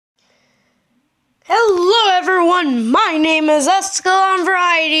everyone, my name is Skubbz on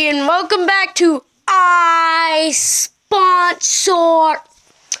Variety and welcome back to I Sponsor.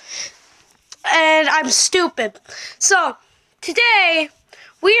 And I'm stupid. So, today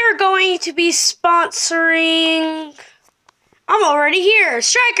we are going to be sponsoring, I'm already here,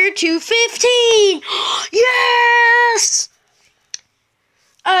 Striker 215. Yes!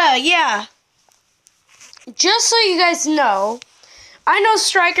 Yeah. Just so you guys know, I know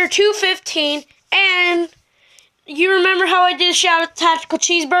Striker 215, and you remember how I did shout out Tactical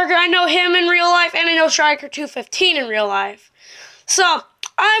Cheeseburger? I know him in real life, and I know Striker 215 in real life. So,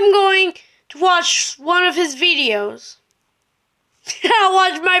 I'm going to watch one of his videos. I'll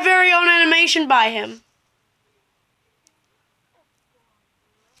watch my very own animation by him.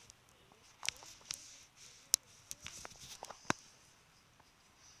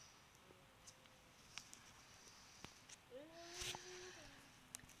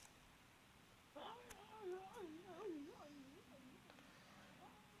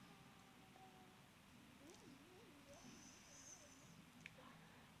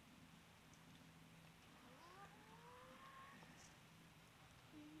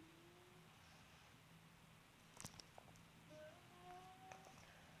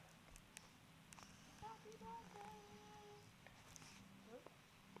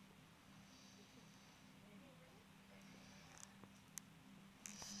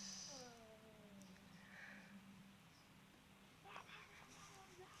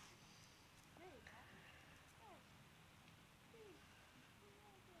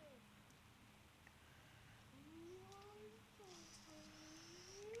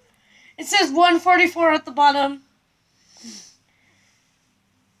 It says 144 at the bottom.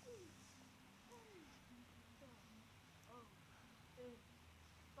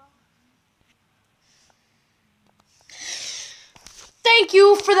 Thank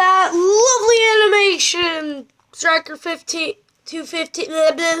you for that lovely animation, Striker 215.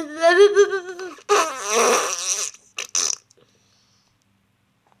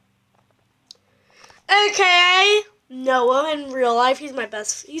 Okay, Noah in real life. He's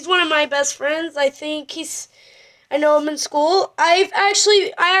one of my best friends. I know him in school. Last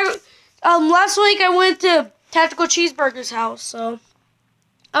week I went to Tactical Cheeseburger's house, so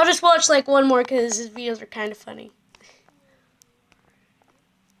I'll just watch like one more because his videos are kind of funny.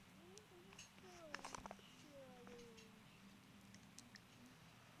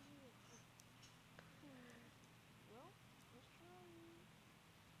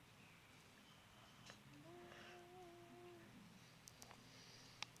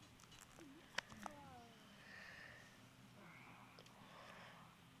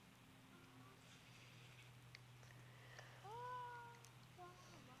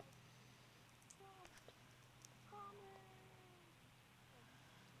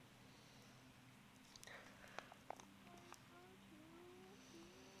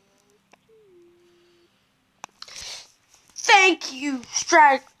 Thank you,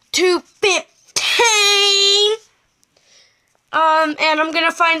 Strike 215. And I'm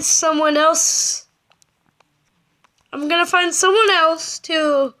gonna find someone else. I'm gonna find someone else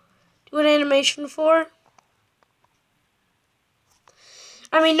to do an animation for.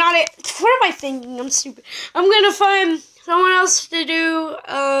 I mean, not it. What am I thinking? I'm stupid. I'm gonna find someone else to do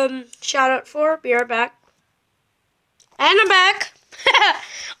shout out for. Be right back. And I'm back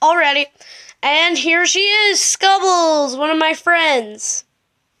already. And here she is, Skubbz, one of my friends.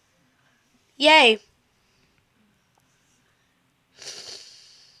 Yay.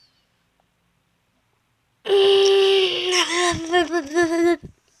 And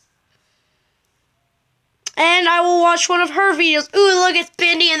I will watch one of her videos. Ooh, look, it's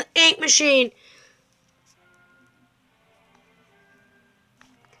Bendy and the Ink Machine.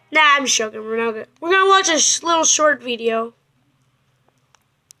 Nah, I'm just joking. We're not good. We're gonna watch a little short video.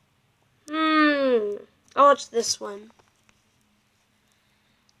 I'll watch this one.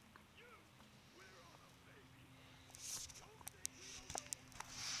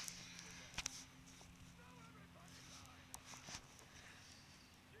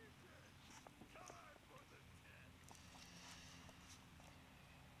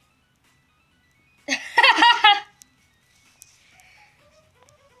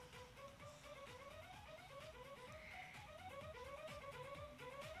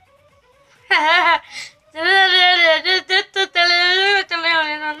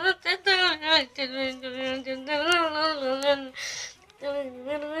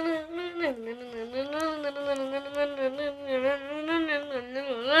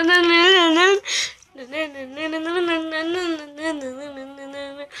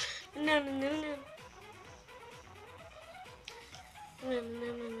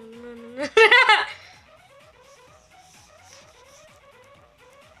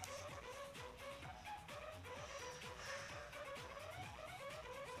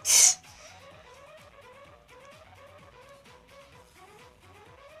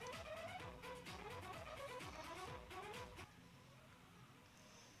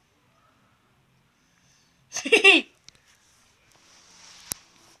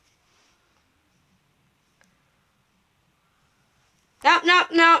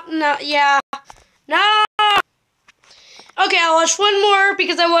 yeah. No. Okay, I'll watch one more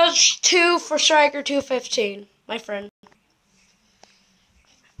because I watched 2 for Striker 215, my friend.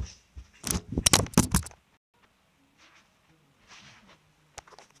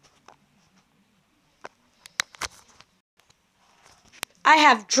 I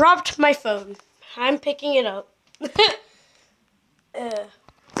have dropped my phone. I'm picking it up.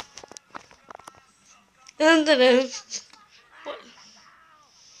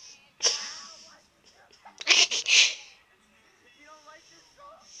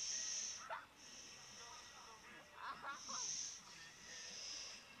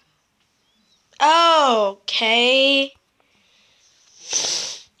 Okay.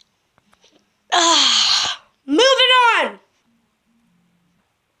 Moving on.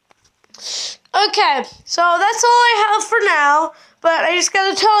 Okay, so that's all I have for now. But I just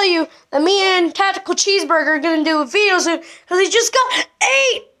gotta tell you that me and Tactical Cheeseburger are gonna do a video soon because he just got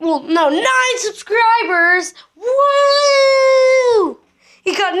 9 subscribers. Woo!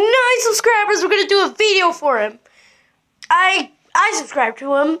 He got 9 subscribers. We're gonna do a video for him. I subscribed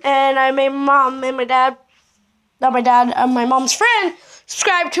to him, and I made my mom and my dad, not my dad, my mom's friend,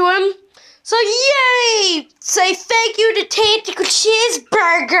 subscribe to him. So yay! Say thank you to Tactical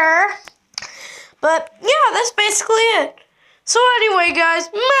Cheeseburger. But yeah, that's basically it. So anyway, guys,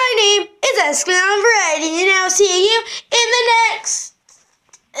 my name is Skubbz Variety, and I'll see you in the next.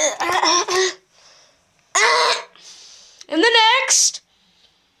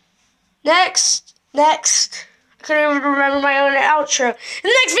 Next. I couldn't even remember my own outro. In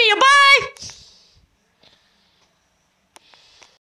the next video, bye!